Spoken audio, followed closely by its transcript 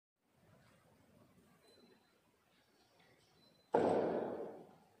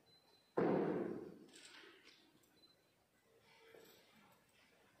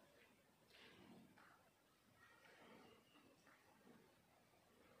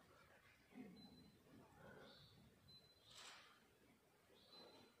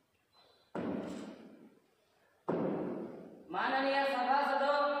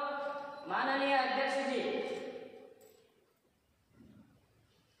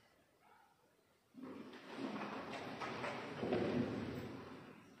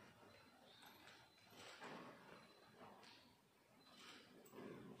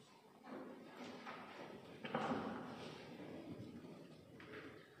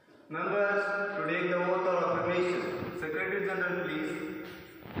Members, to take the oath of affirmation. Secretary General, please.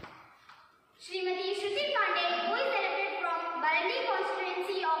 Srimati Shruti Pandey, who is elected from Bareilly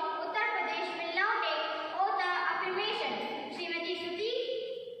constituency of Uttar Pradesh, will now take oath of affirmation. Srimati Shruti.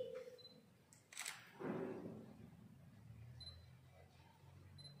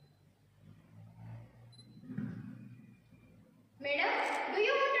 Madam, do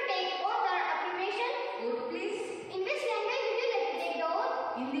you want to take oath or affirmation? Oath, please. In which language would you like to take the oath?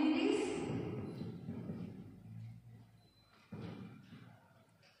 Hindi, please.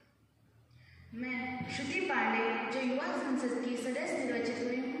 मैं श्रुति पांडे जो युवा संसद की सदस्य निर्वाचित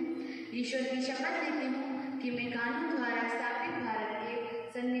हुई हूँ, ईश्वर की शपथ लेती हूँ कि मैं कानून द्वारा स्थापित भारत के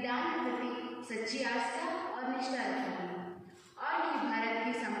संविधान के प्रति सच्ची आस्था और निष्ठा रखूंगी और कि भारत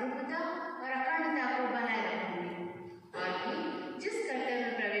की संप्रभुता और अखंडता को बनाए रखूंगी और कि जिस कर्तव्य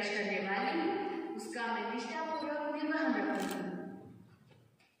में प्रवेश करने वाली हूँ उसका मैं निष्ठापूर्वक निर्वहन रखूंगी।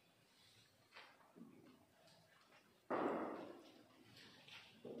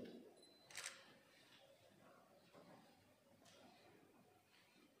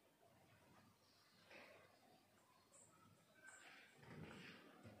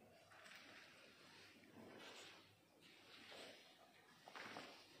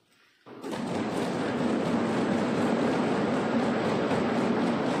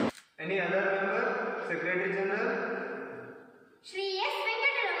 Any other member? Secretary General. Shri S.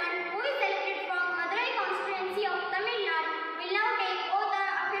 Venkataraman, who is elected from Madurai constituency of Tamil Nadu, will now take oath of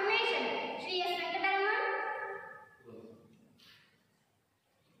affirmation. Shri S. Venkataraman.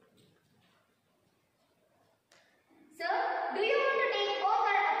 Sir, do you want to take oath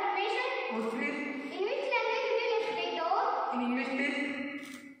or affirmation? Oath, please. In which language would you like to take the oath? In English, please.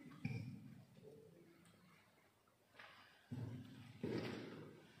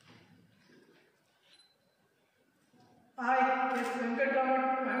 I, S. Venkataraman,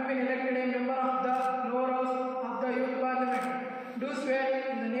 have been elected a member of the lower house of the Youth Parliament. Do swear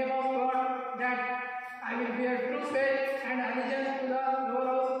in the name of God that I will bear true faith and allegiance to the lower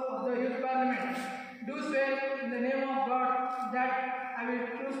house of the Youth Parliament. Do swear in the name of God that I will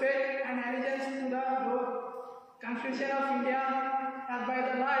true faith and allegiance to the Constitution of India as by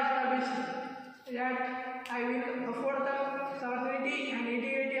the law established. That I will uphold the sovereignty and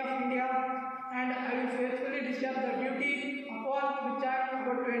integrity of India, and I will faithfully discharge the duty upon which I am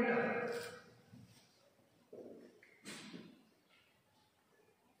about to enter.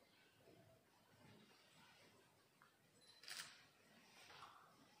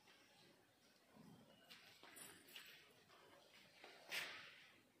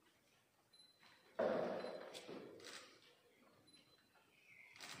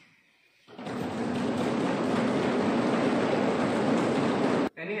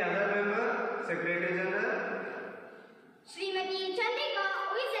 Any other member? Secretary General. Srimati Chandrika,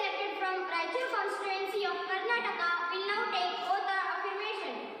 who is elected from Raichur constituency of Karnataka, will now take oath of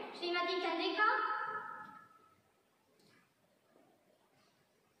affirmation. Srimati Chandrika.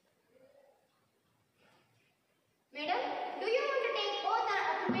 Madam, do you want to take oath or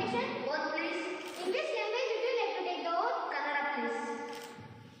affirmation? Oath, please. In which language would you like to take the oath? Kannada, please.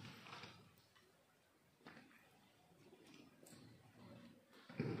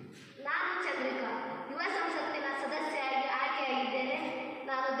 ನಾನು ಚಂದ್ರಿಕಾ ಯುವ ಸಂಸತ್ತಿನ ಸದಸ್ಯರಾಗಿ ಆಯ್ಕೆಯಾಗಿದ್ದೇನೆ.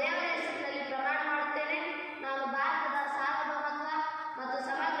 ನಾನು ದೇವರ ಹೆಸರಿನಲ್ಲಿ ಪ್ರಮಾಣ ಮಾಡುತ್ತೇನೆ. ನಾನು ಭಾರತದ ಸಾರ್ವಭೌಮತ್ವ ಮತ್ತು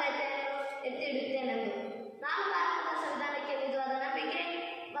ಸಮಗ್ರತೆಯನ್ನು ಎತ್ತಿ ಹಿಡಿಯುತ್ತೇನೆಂದು, ನಾನು ಭಾರತದ ಸಂವಿಧಾನಕ್ಕೆ ನಿಜವಾದ ನಂಬಿಕೆ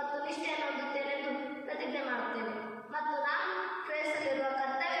ಮತ್ತು ನಿಷ್ಠೆಯನ್ನು ಹೊಂದುತ್ತೇನೆಂದು ಪ್ರತಿಜ್ಞೆ ಮಾಡುತ್ತೇನೆ ಮತ್ತು ನಾನು ಕೈಸಲಿರುವ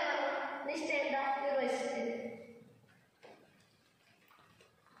ಕರ್ತವ್ಯವನ್ನು ನಿಷ್ಠೆಯಿಂದ ನಿರ್ವಹಿಸುತ್ತೇನೆ.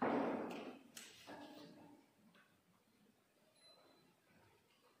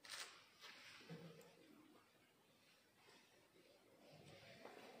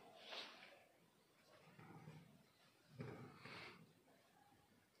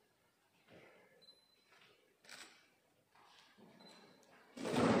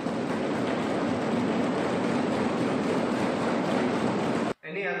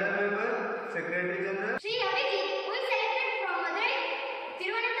 Any other member? Secretary General. Shri Abhijit, who is elected from Madurai,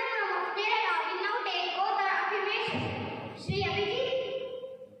 Thiruvananthapuram of Kerala, will now take oath of affirmation. Shri Abhijit.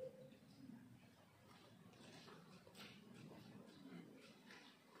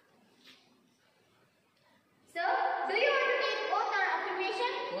 Sir, do you want to take oath or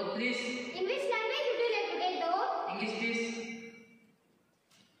affirmation? Oath, please. In which language would you like to take the oath? English, please.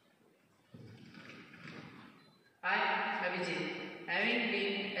 I, Abhijit, having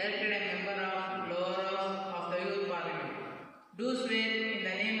been elected a member of lower house of the Youth Parliament, do swear in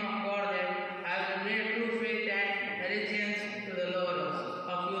the name of God that I will bear true faith and allegiance to the lower house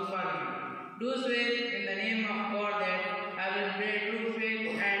of Youth Parliament. Do swear in the name of God that I will bear true faith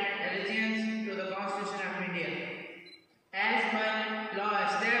and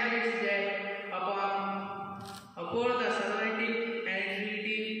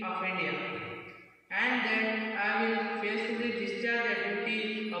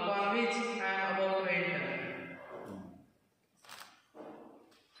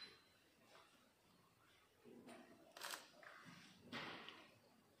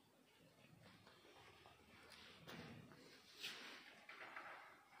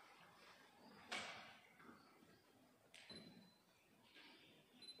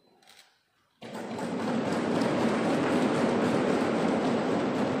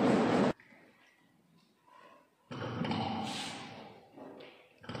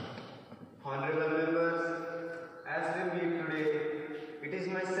Honorable members, as we meet today, it is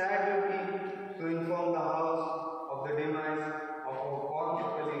my sad duty to inform the House of the demise of our former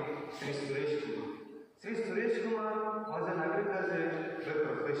colleague, Sri Suresh Kumar. Sri Suresh Kumar was an agriculturist by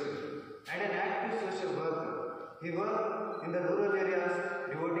profession and an active social worker. He worked in the rural areas,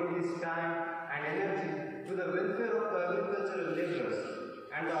 devoting his time and energy to the welfare of the agricultural laborers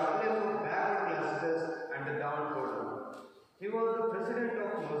and the uplift of backward classes and the downtrodden. He was the president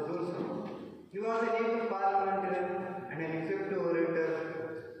of Mazdoor Sabha. He was an able parliamentarian and an effective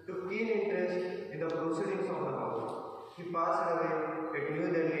orator, took keen interest in the proceedings of the House. He passed away at New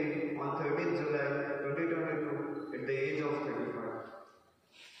Delhi on 30th July 2022 at the age of 35.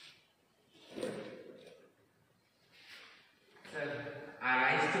 Sir, I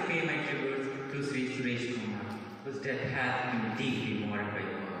rise to pay my tribute to Sri Suresh Kumar, whose death has been deeply mourned by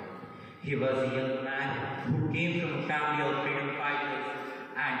all. He was a young man who came from a family of freedom fighters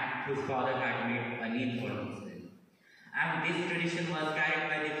and whose father had made a name for himself. And this tradition was carried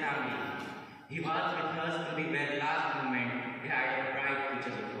by the family. He was with us to the very last moment we had a bright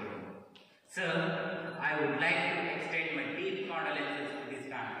future before him. Sir, I would like to extend my deep condolences to his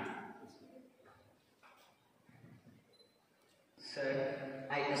family. Sir,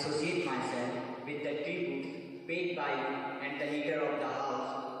 I associate myself with the tribute paid by you and the leader of the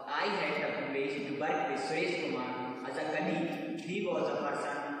House. I had the privilege to work with Suresh Kumar as a colleague. He was a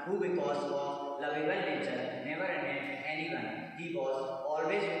person who, because of lovable nature, never annoyed anyone. He was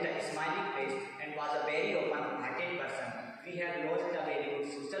always with a smiling face and was a very open-hearted person. We have lost a very good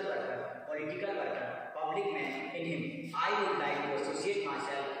social worker, political worker, public man in him. I would like to associate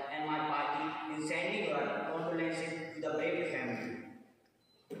myself and my party in sending our condolences to the brave family.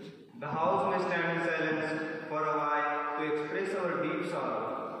 The House may stand in silence for a while to express our deep sorrow.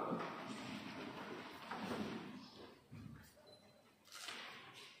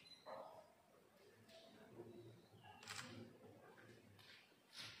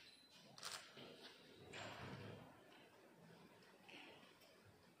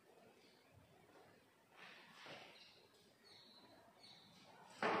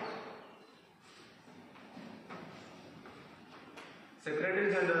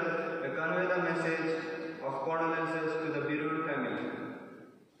 Secretary General may convey the message of condolences to the bereaved family.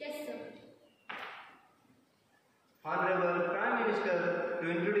 Yes, sir. Honorable Prime Minister to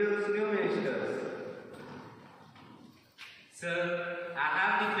introduce new ministers. Sir, I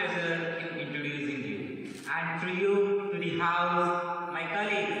have the pleasure in introducing you, and through you to the House, my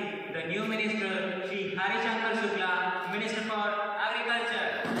colleague, the new Minister, Shri Harishankar Shukla, Minister for Agriculture.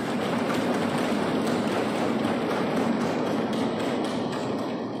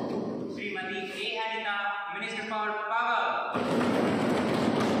 Srimati A. Anita, Minister for Power.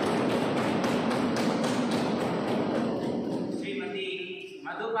 Srimati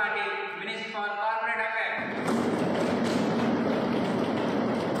Madhu Patil, Minister for Corporate Affairs.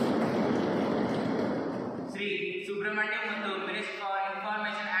 Sri Subramaniam Muthu, Minister for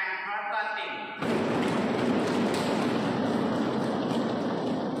Information and Broadcasting.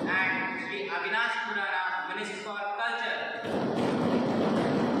 And Sri Avinash Purana, Minister for Culture.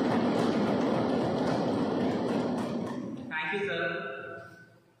 Thank you, sir.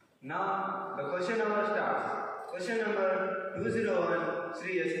 Now, the question number starts. Question number 201,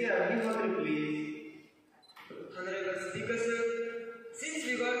 Sri S.K. Agnihotri, please. Honorable Speaker, sir, since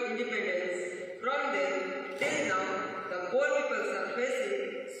we got independence, from then till now, the poor people are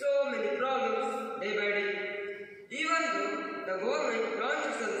facing so many problems day by day. Even though the government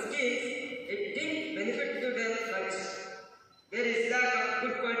launched some schemes, it didn't benefit to them much. There is lack of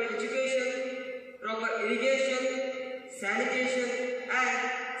good quality education, proper irrigation, sanitation, and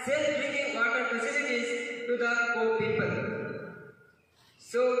safe drinking water facilities to the poor people.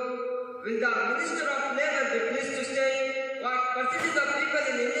 So, will the Minister of Labour be pleased to state what percentage of people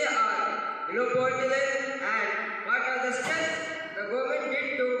in India are below poverty line and what are the steps the government did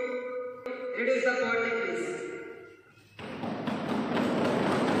to reduce the poverty, please?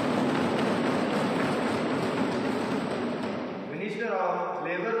 Minister of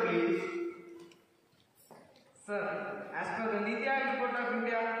Labour, please. Sir, as per the Niti Aayog report of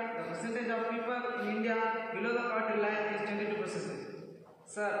India, the percentage of people in India below the poverty line is 22%.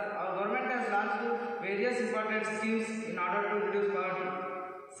 Sir, our government has launched various important schemes in order to reduce poverty.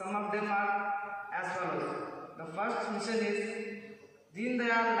 Some of them are as follows. The first mission is Deen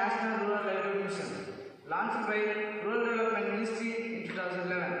Dayal National Rural Livelihood Mission, launched by Rural Development Ministry in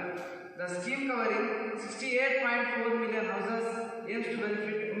 2011. The scheme covering 68.4 million houses aims to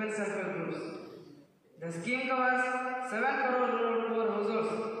benefit women self-help groups. The scheme covers 7 crore rural poor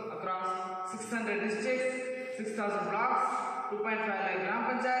households across 600 districts, 6,000 blocks, 2.5 lakh Gram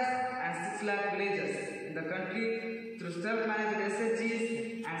Panchayats and 6 lakh villages in the country through self-managed SHGs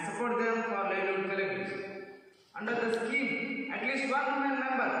and support them for livelihood collectives. Under the scheme, at least one women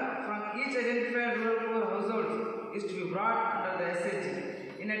member from each identified rural poor household is to be brought under the SHG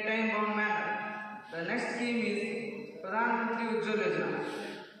in a time-bound manner. The next scheme is Pradhan Mantri Ujjwala Yojana.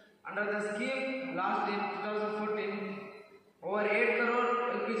 Under the scheme launched in 2014, over 8 crore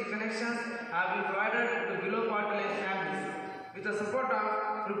LPG connections have been provided to below poverty line families with the support of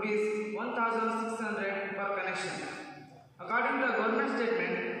rupees 1,600 per connection. According to the government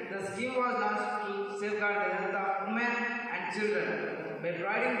statement, the scheme was launched to safeguard the health of women and children by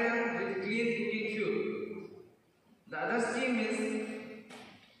providing them with clean cooking fuel. The other scheme is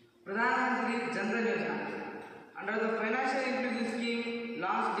Pradhan Mantri Jan Dhan Yojana. Under the financial inclusion scheme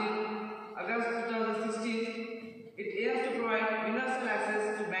launched in August 2016, it aims to provide universal access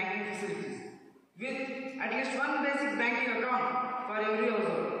to banking facilities with at least one basic banking account for every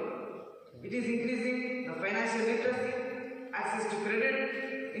household. It is increasing the financial literacy, access to credit,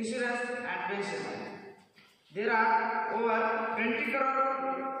 insurance and pension. There are over 20 crore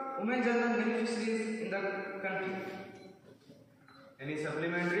women Jan Dhan beneficiaries in the country. Any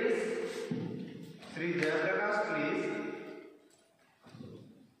supplementaries? Sri Jayaprakash, please.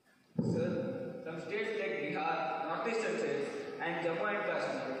 Sir, some states like Bihar, Northeastern states and Jammu and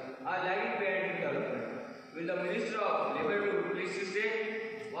Kashmir are lagging behind in development. Will the Minister of Labour to please state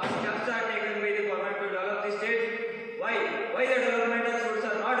what steps are taken by the government to develop the state? Why the developmental roads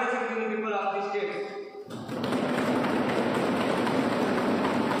are not reaching to the people of the states?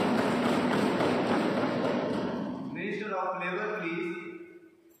 Minister of Labour, please.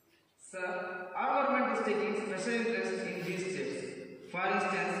 Sir, our government is taking special interest in these states. For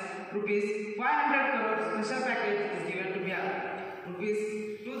instance, rupees 500 crore special package is given to Bihar, rupees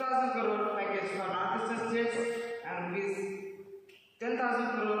 2,000 crore package for Northeastern states and rupees 10,000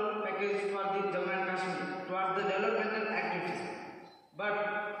 crore package for the Jammu and Kashmir towards the developmental activities. But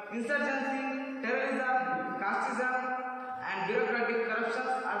insurgency, terrorism, casteism and bureaucratic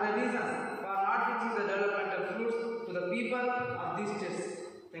corruptions are the reasons for not reaching the developmental fruits to the people of these states.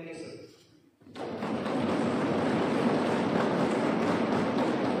 Thank you, sir.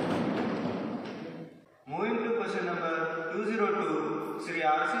 Moving to question number 202, Sri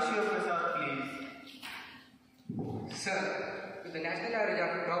R.C. Shivaprasad, please. Sir, with the national average of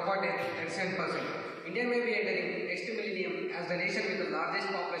dropout at 37%, India may be entering next millennium as the nation with the largest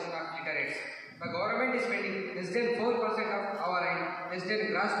population of illiterates. The government is spending less than 4% of our less than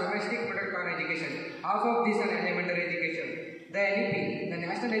gross domestic product on education, half of this on elementary education. The NEP, the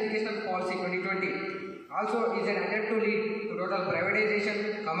National Educational Policy 2020, also is an attempt to lead to total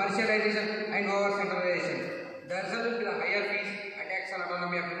privatization, commercialization and over-centralization. The result will be the higher fees, attacks on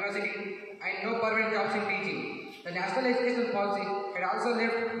autonomy of university and no permanent jobs in teaching. The National Educational Policy had also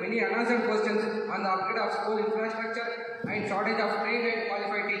left many unanswered questions on the upgrade of school infrastructure and shortage of trained and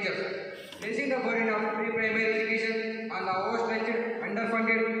qualified teachers, placing the burden of pre-primary education on the overstretched,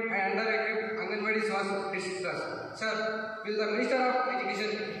 underfunded and under-equipped Anganwadis was discussed. Sir, will the Minister of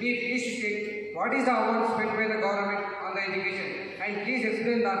Education be pleased to state what is the amount spent by the government on the education and please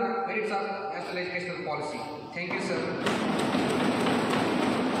explain the merits of National Educational Policy. Thank you, sir.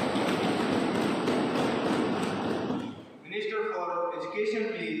 Minister for Education,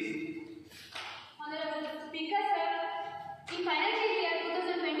 please. Honorable Speaker, sir, in financial year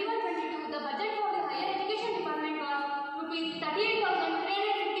 2021-22, the budget for the Higher Education Department was rupees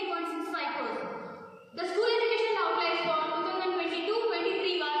 38,350.65 crores. The school education outlays for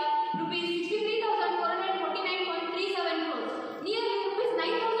 2022-23 was rupees 63,449.37 crores, nearly rupees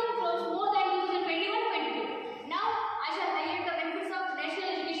 9,000 crores more than 2021-22. Now, I shall highlight the benefits of national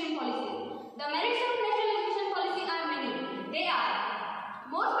education policy. The merits of national education policy are many. They are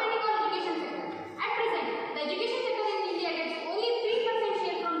more spending on education sector. At present, the education sector in India gets only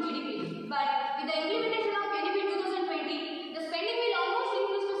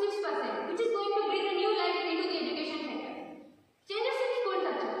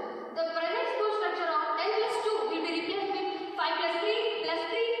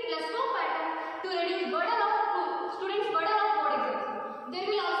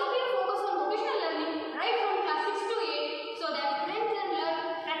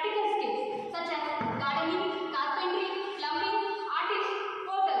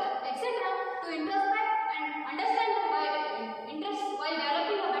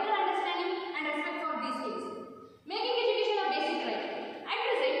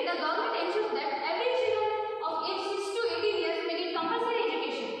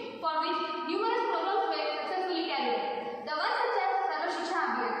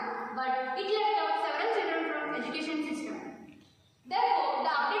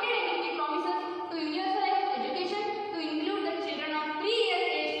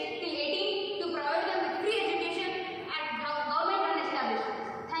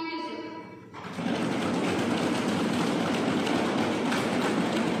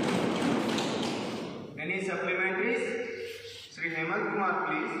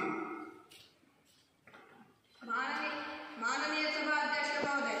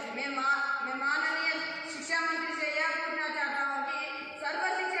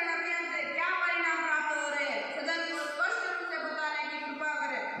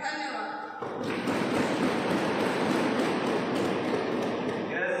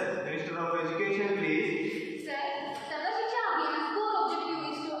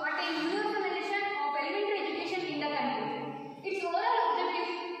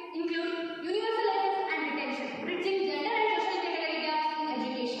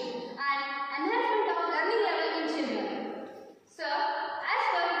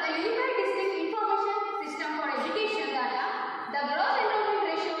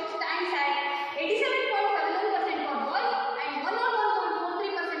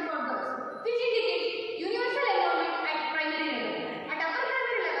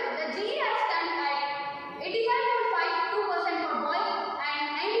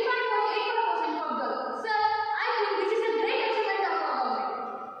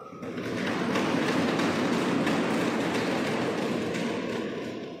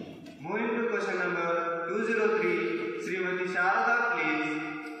Srimati Sharada, please.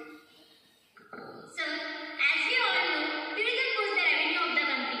 Sir, as we all know, tourism boosts the revenue of the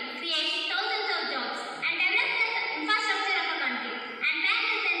country, creates thousands of jobs, and develops the infrastructure of a country, and brings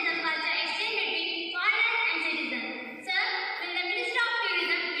a sense of culture exchange between foreigners and citizens. Sir, will the Minister of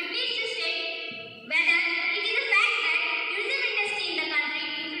Tourism be pleased to state whether it is a fact that tourism industry in the country,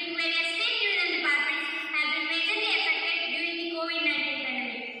 including various state tourism departments, have been majorly affected during the COVID-19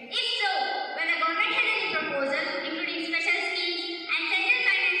 pandemic? If so, whether government has any proposal, including special schemes and central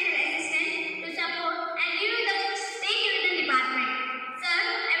financial assistance to support and review the state tourism department. Sir,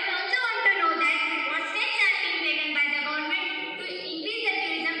 I would also want to know that what steps are being taken by the government to increase the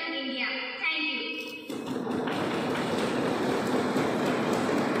tourism in India. Thank you.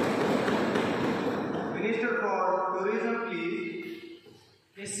 Minister for Tourism, please.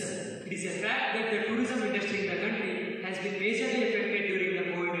 Yes, sir. It is a fact that the tourism industry in the country has been majorly affected during the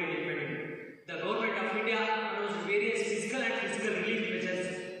COVID-19 pandemic. The government of India announced various physical and physical relief measures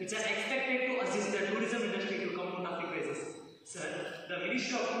which are expected to assist the tourism industry to come out of the crisis. Sir, the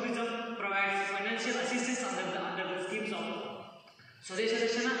Ministry of Tourism provides financial assistance under the schemes of Swadesh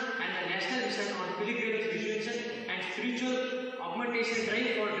Darshana and the National Mission on Pilgrimage Visualization and Spiritual Augmentation Drive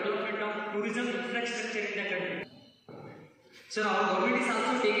for Development of Tourism Infrastructure in the country. Sir, our government is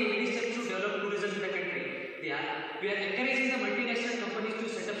also taking many steps to develop tourism in the country. We are encouraging the multinational companies to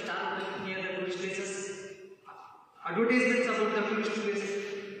set up star hotels near the tourist places. Advertisements about the tourist places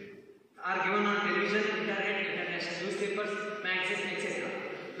are given on television, internet, international newspapers, magazines, etc.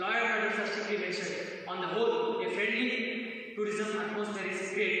 Law and orders are strictly mentioned. On the whole, a friendly tourism atmosphere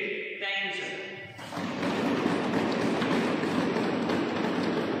is created. Thank you, sir.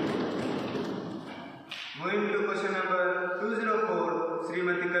 Moving to question number 204,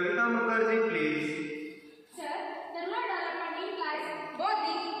 Srimati Kavita Mukherjee, please. Sir, the rural development implies both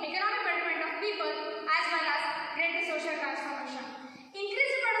the economic betterment of people as well as greater social transformation.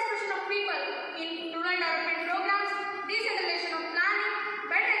 Increased participation of people in rural development programs, decentralization of planning,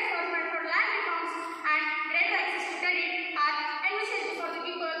 better enforcement for land reforms, and greater access to credit are envisaged for the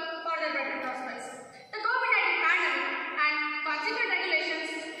people for their better prospects. The COVID-19 pandemic and consequent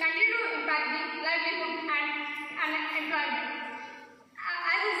regulations continue to impact the livelihood and employment.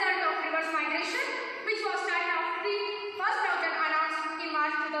 As a result of reverse migration, which was started after the first lockdown announced in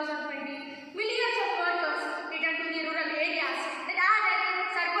March 2020, millions of workers returned to the rural areas that added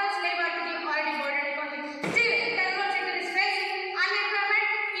surplus labor to the already burdened economy. Still, the rural sector is facing unemployment,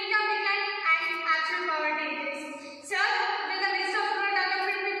 income decline, and absolute poverty increase. Sir, will the Minister of Rural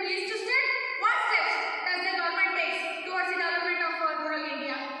Development be pleased to state what steps does the government take towards the development of rural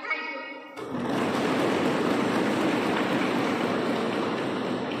India? Thank you.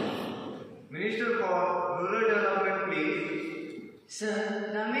 Minister for Rural Development, please. Sir,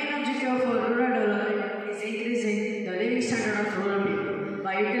 the main objective of rural development is increasing the living standard of rural people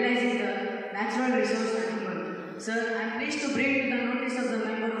by utilizing the natural resource and human. Sir, I am pleased to bring to the notice of the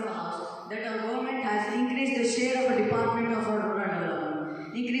member of the House that our government has increased the share of a department of our rural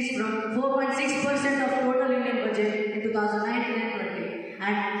development, increased from 4.6% of total Indian budget in 2019 and 20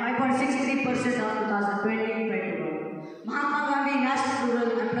 and 5.63% of 2020-21. Mahatma Gandhi National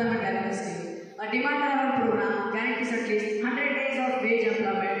Rural Employment Guarantee Scheme, a demand-driven program, guarantees at least 100 days of wage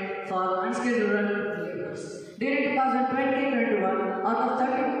employment for unskilled rural laborers. During 2020-21, out of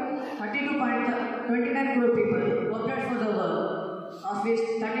 32.29 crore people who applied for the work, of which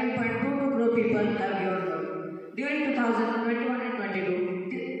 13.22 crore people have given work. During 2021 and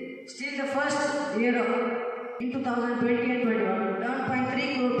 22, still the first year of in 2020 and 21,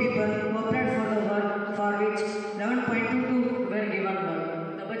 11.3 crore people who applied for the work, for which 11.22 were given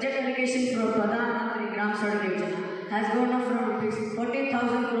work. The budget allocation for Pradhan Mantri Gram Sadak Yojana has gone up from rupees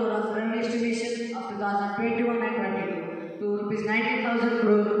 14,000 crore of revenue estimation of 2021 and 22 to rupees 19,000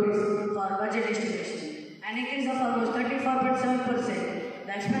 crore rupees for budget estimation, an increase of almost 34.7%.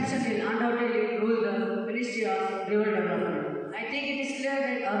 The expansion will undoubtedly rule the Ministry of Rural Development. I think it is clear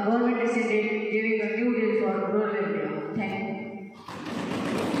that our government is indeed giving a new deal for rural India. Thank you.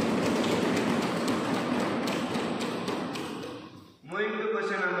 Moving to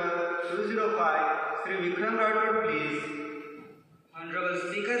question number 205, Sri Vikram Rao, please. Honorable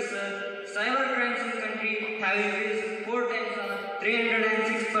Speaker, sir, cyber crimes in the country have increased 4 times on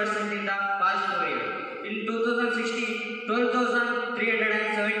 306% in the past 4 years. In 2016,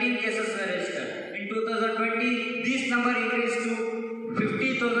 12,317 cases were registered. In 2020, this number increased to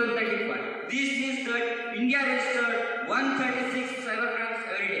 50,035. This means that India registered 136 cyber crimes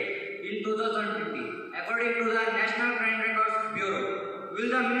every day in 2020, according to the National Crime Records Bureau. Will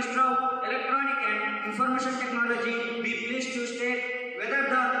the Minister of Electronic and Information Technology be pleased to state whether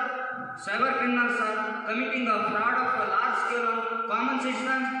the cyber criminals are committing a fraud of a large scale on common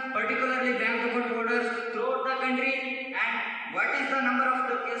citizens, particularly bank account holders throughout the country? And what is the number of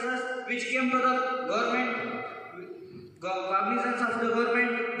the cases which came to the government, cognizance of the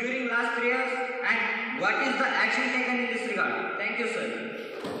government during last 3 years? And what is the action taken in this regard? Thank you, sir.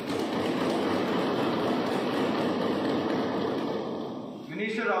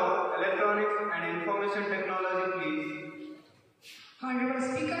 Minister of Electronics and Information Technology, please. Honorable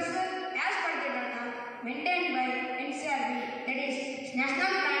Speaker, sir, as per the data maintained by NCRB, that is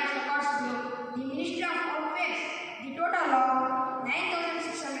National Crime Records Bureau, the Ministry of Affairs, the total of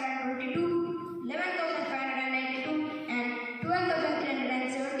 9,622, 11,592 and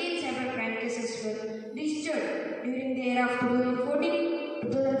 12,317 cybercrime cases were registered during the year of 2014,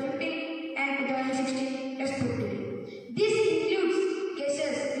 2015 and 2016 respectively. This includes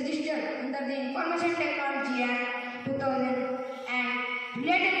cases registered under the Information Technology Act 2000 and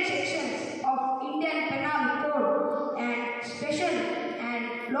related sections of Indian Penal Code and special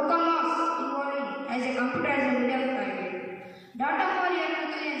and local laws involving as a computerized media target. Data for year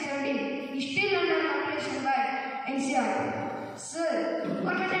 2017 is still under compilation by NCR. Sir,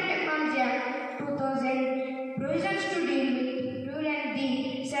 Information Technology Act 2000 provisions to deal with prevent the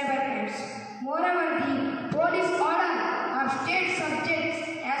cybercrimes. Moreover, the police order are state subjects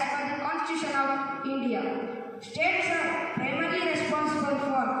as per the Constitution of India. States are primarily responsible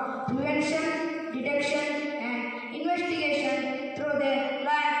for prevention, detection and investigation through their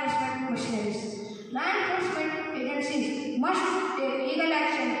law enforcement machineries. Law enforcement agencies must take legal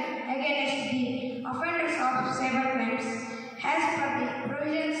action against the offenders of cybercrimes as per the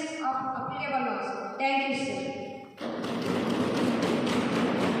provisions of applicable laws. Thank you, sir.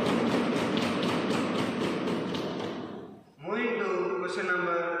 Moving to question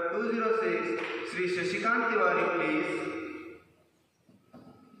number 206, Sri Shashikant Tiwari, please.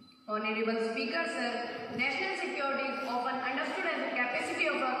 Honorable Speaker, sir, national security is often understood as the capacity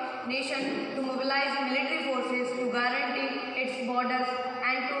of a nation to mobilize military forces to guarantee its borders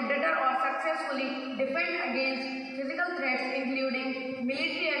and to deter or successfully defend against physical threats including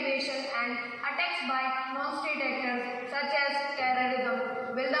military aggression and attacks by non-state actors such as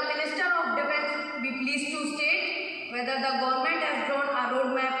terrorism. Will the Minister of Defence be pleased to state whether the government has drawn a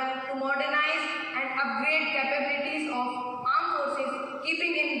roadmap to modernize and upgrade capabilities of armed forces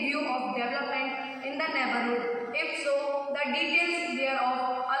keeping in view of development in the neighborhood? If so, the details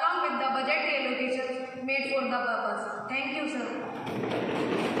thereof along with the budgetary allocations made for the purpose. Thank you, sir.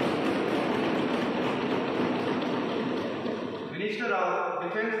 Minister of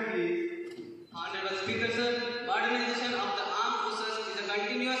Defence, please. Honorable Speaker, sir, modernization of the armed forces is a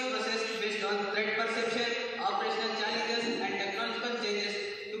continuous process based on threat perception, operational challenges and technological changes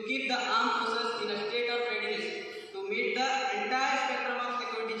to keep the armed forces in a state of readiness to meet the entire spectrum of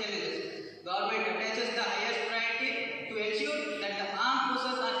security challenges. Government attaches the highest priority to ensure that the armed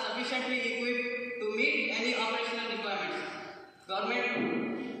forces are sufficiently equipped to meet any operational requirements.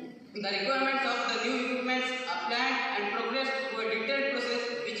 The requirements of the new equipments are planned and progressed through a detailed process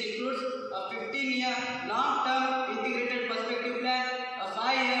which includes a 15-year long-term integrated perspective plan, a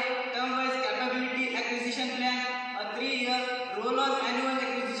 5-year term-wise capability acquisition plan, a 3-year roll-on annual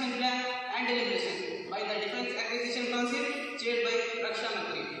acquisition plan and deliberation by the Defence Acquisition Council chaired by Raksha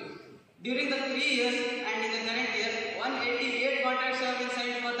Mantri. During the 3 years and in the current year, 188 contracts have been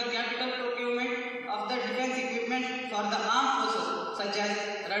signed for the capital procurement of the defence equipment for the armed forces such as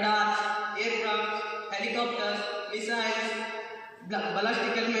radars, aircraft, helicopters, missiles,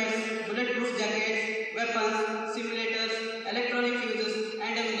 ballistic helmets, bulletproof jackets, weapons, simulators, electronic fuses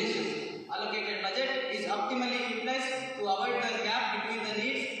and ammunition. Allocated budget is optimally utilized to avoid the gap between the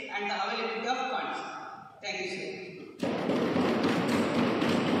needs and the availability of funds. Thank you, sir.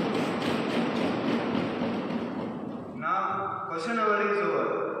 Now, question hour is over.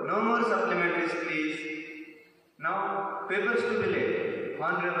 No more supplementaries, please. Now, papers to be laid.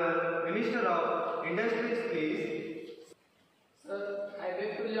 Honorable Minister of Industries, please. Sir, I beg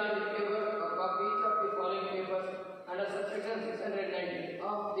to lay on the table a copy each of the following papers under subsection 690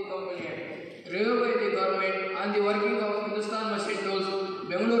 of the Company Act. Review by the government on the working of Hindustan Machine Tools,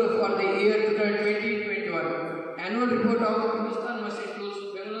 Bengaluru for the year 2020-21. Annual report of Hindustan Machine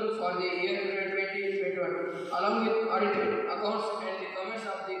Tools, Bengaluru for the year 2020-21, along with audited accounts and the comments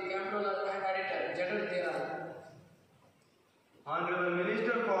of the Comptroller and Auditor General thereof. Honorable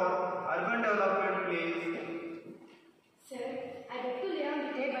Minister for Urban Development, please. Sir, I beg to lay on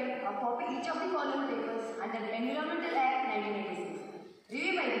the table a copy each of the following papers under the Environmental Act 1986.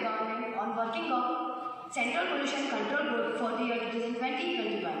 Review by the government on working of Central Pollution Control Board for the year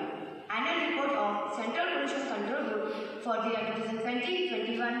 2020-21. Annual report of Central Pollution Control Board for the year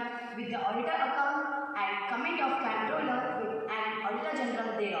 2020-21 with the auditor account and comment of comptroller and auditor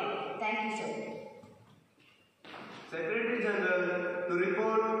general thereon. Thank you, sir. Secretary General to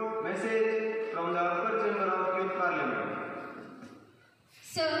report message from the upper chamber of Youth Parliament.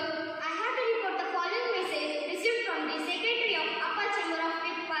 Sir, I have to report the following message received from the Secretary of Upper Chamber of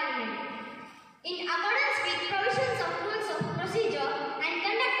Youth Parliament. In accordance with provisions of rules of procedure and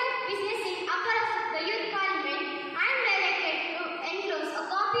conduct of business in upper house of the Youth Parliament, I am directed to enclose a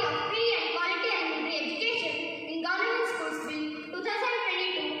copy of Free and Quality Elementary Education in Government Schools Bill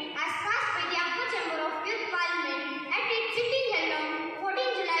 2022 as passed by the Upper Chamber of Youth Parliament at its sitting held on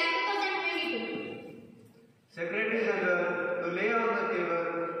 14 July 2022. Secretary General to lay on the table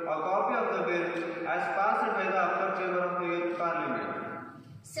a copy of the bill as passed by the upper chamber of the Youth Parliament.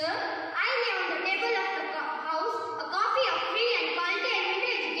 Sir, I lay on the table of the House a copy of Free and Quality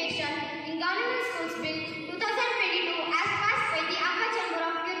Elementary Education in Government Schools Bill 2022 as passed by the Upper Chamber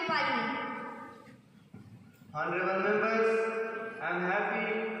of Youth Parliament. Honorable members, I am happy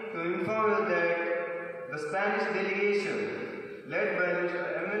to inform you that the Spanish delegation led by Mr.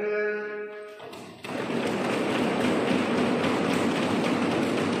 Emmanuel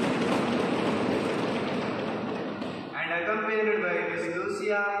and accompanied by Ms.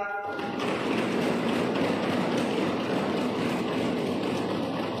 Lucia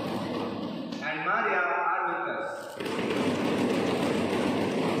and Maria are with us.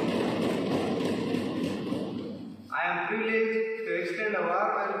 I am privileged to extend a warm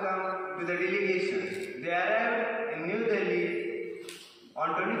welcome to the delegation. They arrived in New Delhi on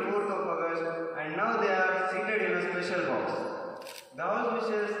 24th of August and now they are seated in a special box. The House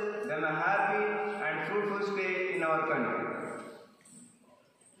wishes them a happy and fruitful stay in our country.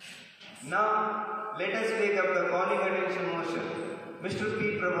 Now, let us take up the calling attention motion. Mr.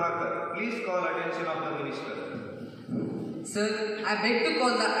 P. Prabhakar, please call attention of the Minister. Sir, I beg to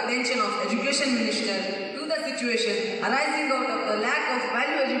call the attention of Education Minister to the situation arising out of the lack of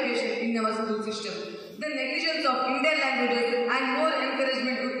value education in our school system, the negligence of Indian languages and more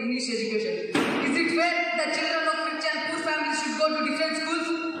encouragement to English education. Is it fair that children of rich and poor families should go to different schools?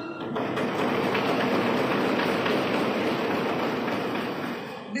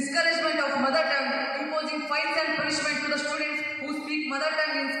 Discouragement of mother tongue, imposing fines and punishment to the students who speak mother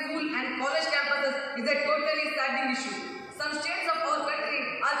tongue in school and college campuses is a totally saddening issue. Some states of our country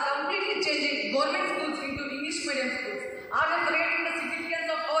are completely changing government schools into English medium schools. Are they forgetting the significance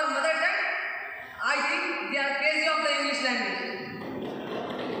of our mother tongue? I think they are crazy of the English language.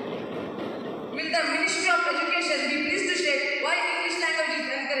 Will the Ministry of Education be pleased to state why English language is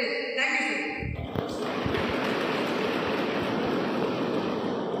encouraged? Thank you, sir.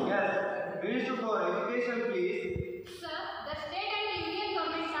 Minister for Education, please. Sir, the state and the Indian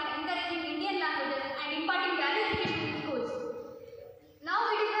governments are encouraging Indian languages and imparting value education in schools. Now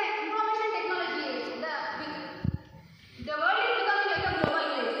it is the information technology age. The world is becoming like a global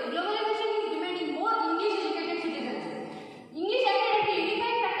village. Globalization is demanding more English educated citizens. English acted as the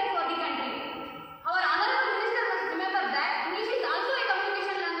unifying factor for the country. Our honorable minister must remember that English is also a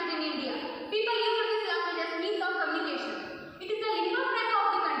communication language in India. People use this language as means of communication. It is the lingua franca of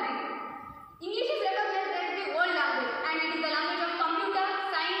the country. English is recognized as the world language and it is the language of computer,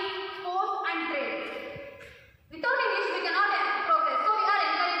 science, sports and trade. Without English we cannot progress, so we are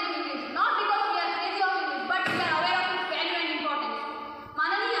encouraging English, not because we are crazy of English, but we are aware of its value and importance.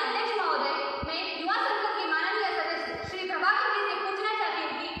 माननीय अध्यक्ष महोदय, मैं युवा संसद के माननीय सदस्य श्री प्रभाकर जी से पूछना चाहती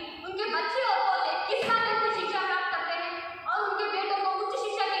हूँ कि उनके बच्चे और पोते किस माध्यम से शिक्षा प्राप्त करते हैं और उनके बेटों को उच्च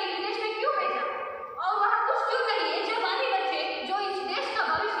शिक्षा के लिए विदेश में क्यों भेजा और वहाँ कुछ क्यों नहीं है जापानी बच्चे जो इस देश का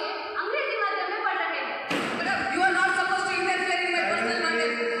भविष्य अंग्रेजी माध्यम में पढ़ रहे हैं. Madam, you are not supposed to interfere in my personal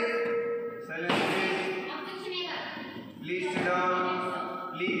matters. Silence, please sit down.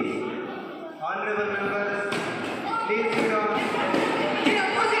 Please. Honorable members, please sit down.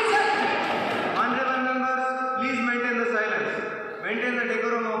 Honorable members, please maintain the silence. Maintain the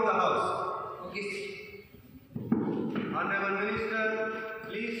decorum of the House. Okay. Honorable Minister,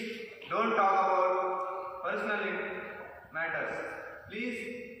 please don't talk about personal matters. Please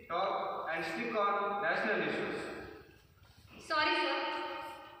talk and stick on national issues. Sorry, sir.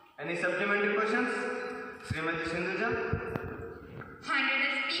 Any supplementary questions? Srimati Sindhuja?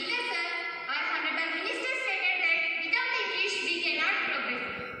 Honorable Speaker, sir, our Honorable Minister stated that without English we cannot progress.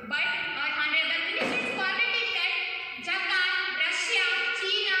 But our Honorable Minister's comment is that Japan, Russia,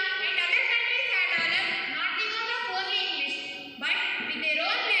 China and other countries have developed not because of only English, but with their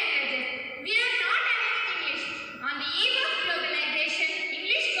own languages. We are not against English. On the eve of globalization,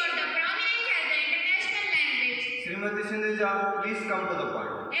 English got the prominence as the international language. Srimati Sindhuja, please come to the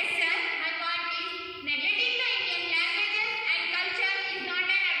point. Yes, sir. My point is, neglecting the Indian languages and culture is not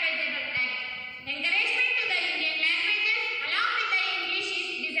an advisable.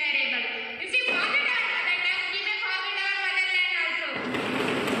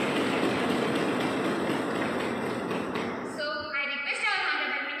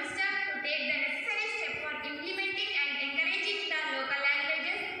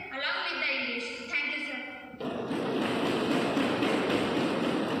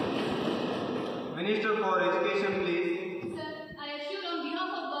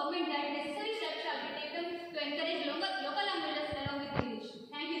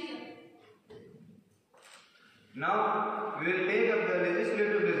 Now we will take up the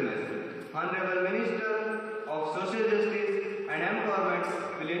legislative business. Honorable Minister of Social Justice and Empowerment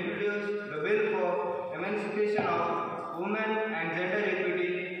will introduce the Bill for Emancipation of Women and Gender Equity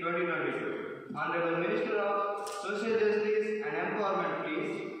 2022. Honorable Minister of Social Justice and Empowerment,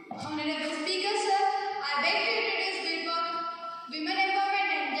 please. Honorable Speaker, sir, I beg to introduce Bill for Women Empowerment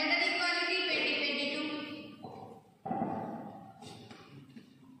and Gender Equality 2022.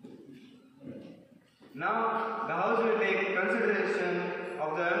 Now the House will take consideration of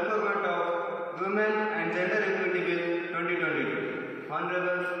the Empowerment of Women and Gender Equity Bill 2022.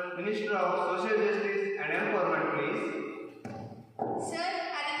 Honorable Minister of Social Justice and Empowerment, please. Sir,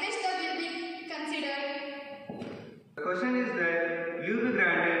 I request the bill be considered. The question is that you be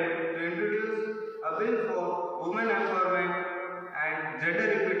granted to introduce a bill for women empowerment and gender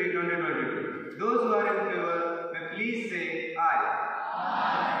equity 2022. Those who are in favor may please say aye.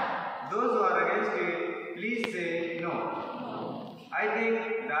 Aye. Those who are against it, please say no. No. I think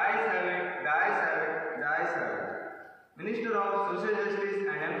the ayes have it, the ayes have it, the ayes have it. Minister of Social Justice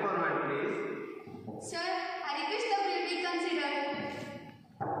and Empowerment, please. Sir, I request the bill be considered.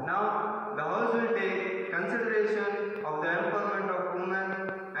 Now the House will take consideration of the Empowerment of Women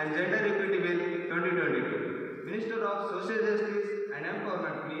and Gender Equity Bill 2022. Minister of Social Justice and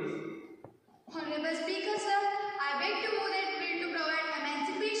Empowerment, please. Honorable Speaker, sir, I beg to move that bill to provide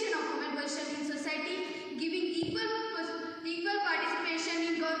emancipation of women position in society, giving equal participation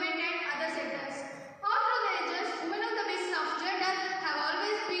in government and other sectors. All through the ages, women on the basis of gender have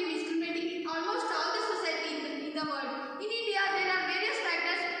always been discriminated in almost all the society in the world. In India, there are various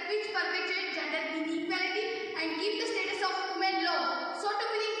factors which perpetuate gender inequality and keep the status of women low. So to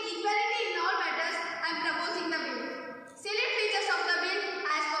bring equality in all matters, I am proposing the bill. Salient features of the bill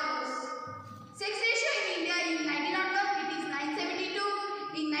as follows. Sex ratio in India in 1901 it is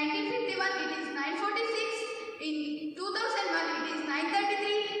 972, in 1951 it is 946, in 2001 it is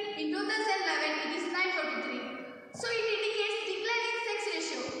 933, in 2011 it is 943. So it indicates declining sex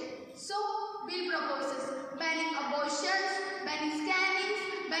ratio. So bill proposes banning abortions, banning scannings,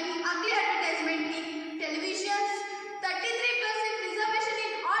 banning ugly advertisement in televisions, 33% reservation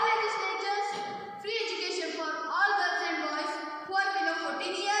in all legislatures, free education for all girls and boys who are below 14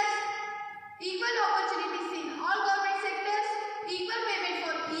 years, equal opportunities in all government sectors, equal payment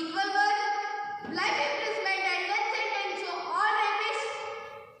for equal work, life imprisonment and death sentence for all rapists,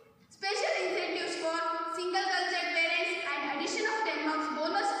 special incentives for single girls and parents, and addition of 10 marks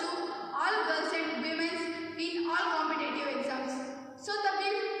bonus to all girls and women in all competitive exams. So the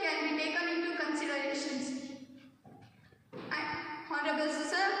bill can be taken into considerations. Honorable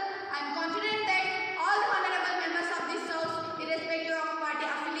Sir, I am confident that all the honorable members of this House, irrespective of party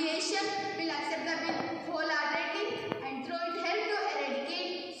affiliation, will accept the bill wholeheartedly and through it help to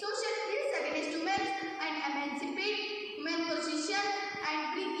eradicate social ills against women and emancipate women's position and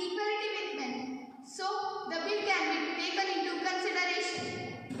bring equality with men. So the bill can be taken into consideration.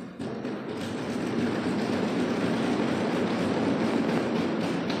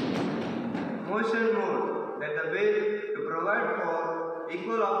 Motion moved that the bill to provide for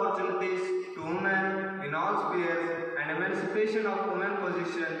equal opportunities to women in all spheres and emancipation of women's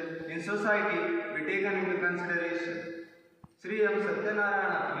position in society be taken into consideration. Sri M.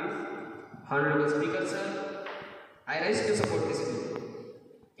 Satyanarayana, please. Honorable Speaker, sir, I rise to support this bill.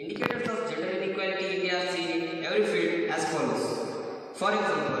 Indicators of gender inequality in India are seen in every field as follows. For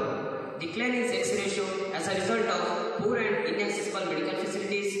example, decline in sex ratio as a result of poor and inaccessible medical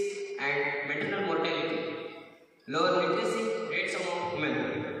facilities and maternal mortality, lower literacy rates among women,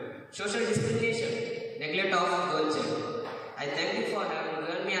 social discrimination, neglect of girl child. I thank you for having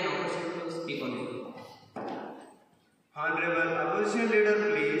given me an opportunity to speak on it. Honorable Opposition Leader,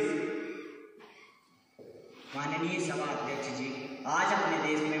 please. माननीय सभा अध्यक्ष जी, आज अपने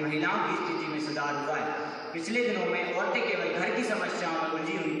देश में महिलाओं की स्थिति में सुधार हुआ है। पिछले दिनों में औरतें केवल घर की समस्याओं में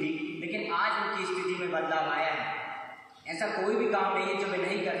उलझी हुई थी, लेकिन आज उनकी स्थिति में बदलाव आया है। ऐसा कोई भी काम नहीं है जो वे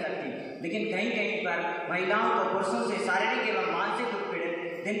नहीं कर सकती, लेकिन कहीं कहीं पर महिलाओं को पुरुषों से शारीरिक एवं मानसिक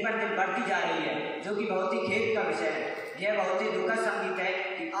उत्पीड़न दिन पर दिन बढ़ती जा रही है, जो कि बहुत ही खेद का विषय है। यह बहुत ही दुखद संगीत है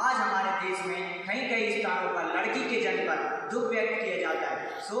कि आज हमारे देश में कई कई स्थानों पर लड़की के जन्म पर दुख व्यक्त किया जाता है,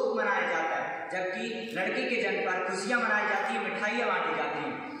 शोक मनाया जाता है, जबकि लड़के के जन्म पर खुशियां मनाई जाती है, मिठाइयां बांटी जाती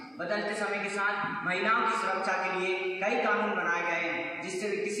हैं। बदलते समय के साथ महिलाओं की सुरक्षा के लिए कई कानून बनाए गए हैं, जिससे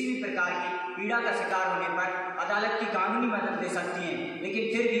वे किसी भी प्रकार की पीड़ा का शिकार होने पर अदालत की कानूनी मदद ले सकती हैं, लेकिन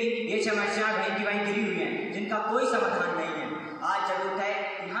फिर भी ये समस्याएं वहीं की वहीं गिरी हुई हैं, जिनका कोई समाधान नहीं है। आज जरूरत है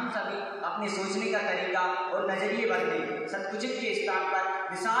कि हम सभी अपने सोचने का तरीका और नजरिए बदलें, सत्कुचित के स्थान पर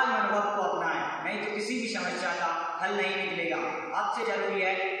विशाल मनोभाव को अपनाएं, नहीं तो किसी भी समस्या का हल नहीं निकलेगा। अब से जरूरी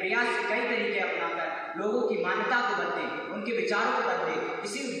है प्रयास कई तरीके अपनाकर लोगों की मान्यता को बदले, उनके विचारों को बदले।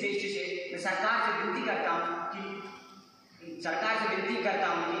 इसी उद्देश्य से मैं सरकार से विनती करता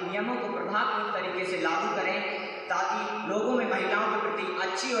हूँ कि नियमों को प्रभावपूर्ण तरीके से लागू करें ताकि लोगों में महिलाओं के प्रति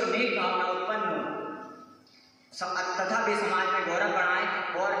अच्छी और नेक भावना उत्पन्न हो तथा वे समाज में गौरव बढ़ाएं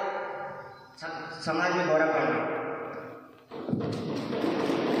और समाज में गौरव बढ़ाएं।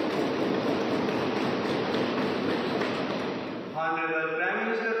 Honorable Prime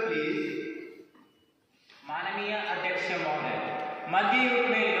Minister, please. माननीय अध्यक्ष महोदय, मध्य युग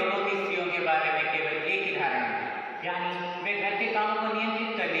में लोगों की स्त्रियों के बारे में केवल एक ही धारणा थी, यानी वे घर के कामों को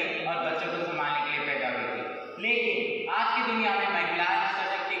नियंत्रित करने और बच्चों को संभालने के लिए पैदा हुई थी। लेकिन आज की दुनिया में महिला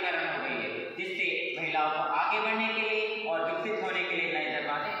सशक्तिकरण हो गई है, जिससे महिलाओं को आगे बढ़ने के लिए और विकसित होने के लिए नए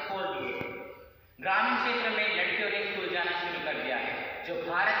दरवाजे खोल दिए हैं। ग्रामीण क्षेत्र में लड़कियों ने स्कूल जाना शुरू कर दिया है, जो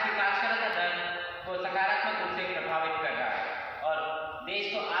भारत की साक्षरता दर को सकारात्मक रूप से प्रभावित कर रहा है और देश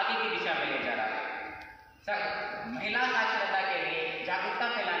को आगे की दिशा में ले जा रहा है। महिला साक्षरता के लिए जागरूकता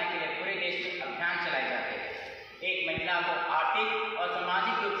फैलाने के लिए पूरे देश में अभियान चलाए जाते हैं। एक महिला को आर्थिक और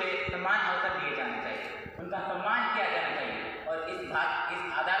सामाजिक रूप से समान अवसर दिए जाने चाहिए, उनका सम्मान किया जाना चाहिए और इस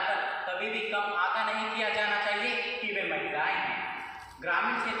आधार पर कभी भी कम आका नहीं किया जाना चाहिए कि वे महिलाएं हैं।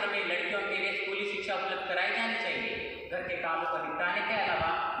 ग्रामीण क्षेत्र में लड़कियों के लिए स्कूली शिक्षा उपलब्ध कराई जानी चाहिए। घर के कामों को निपटाने के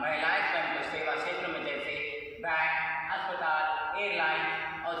अलावा महिलाएं स्वयं को सेवा क्षेत्र में जैसे बैंक, अस्पताल, एयरलाइन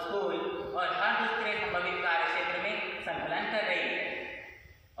और स्कूल और हर दूसरे संभावित कार्य क्षेत्र में संकलन कर रही है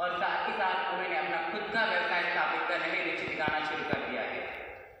और साथ ही साथ उन्होंने अपना खुद का व्यवसाय स्थापित करने में रुचि दिखाना शुरू कर दिया है।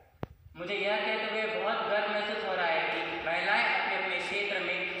 मुझे यह कहते हुए बहुत गर्व महसूस हो रहा है कि महिलाएं अपने अपने क्षेत्र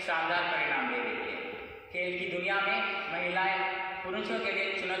में शानदार परिणाम दे रही है। खेल की दुनिया में महिलाएं पुरुषों के लिए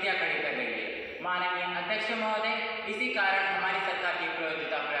चुनौतियां खड़ी कर रही है। माननीय अध्यक्ष महोदय, इसी कारण हमारी सरकार की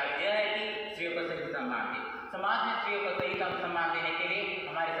प्रायोजित प्रयास यह है कि स्त्रियों को सही सम्मान दे। समाज में स्त्रियों को सही सम्मान देने के लिए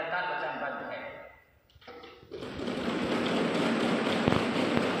हमारी सरकार वचनबद्ध है।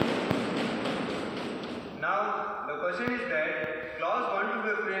 Now, the question is that clause 1 to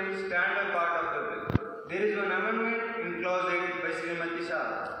 15 stand a part of the bill. There is one amendment in clause 8 by Srimati Shah.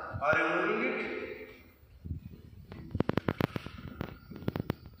 Are you moving it?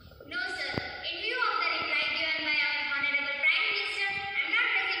 No, sir. In view of the reply given by our Honorable Prime Minister, I am not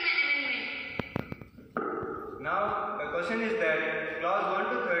raising my amendment. Now, the question is that clause 1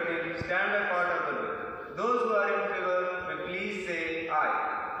 to 13 stand a part of the bill. Those who are in favor may please say aye.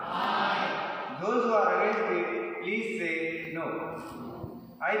 Aye. Those who are against it, please say no.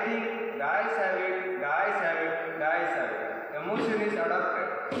 I think the ayes have it, the ayes have it, the ayes have it. The motion is adopted.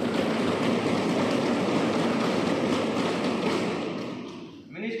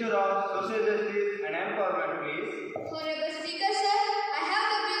 Minister of Social Justice and Empowerment, please. Honorable Speaker, sir, I have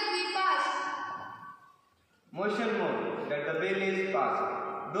the bill be passed. Motion moved that the bill is passed.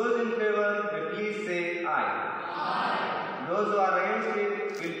 Those in favor will please say aye. Aye. Those who are against it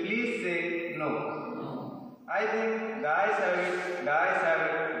will please say no. I think the ayes have it, the ayes have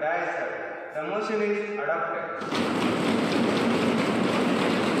it, the ayes have it. The motion is adopted.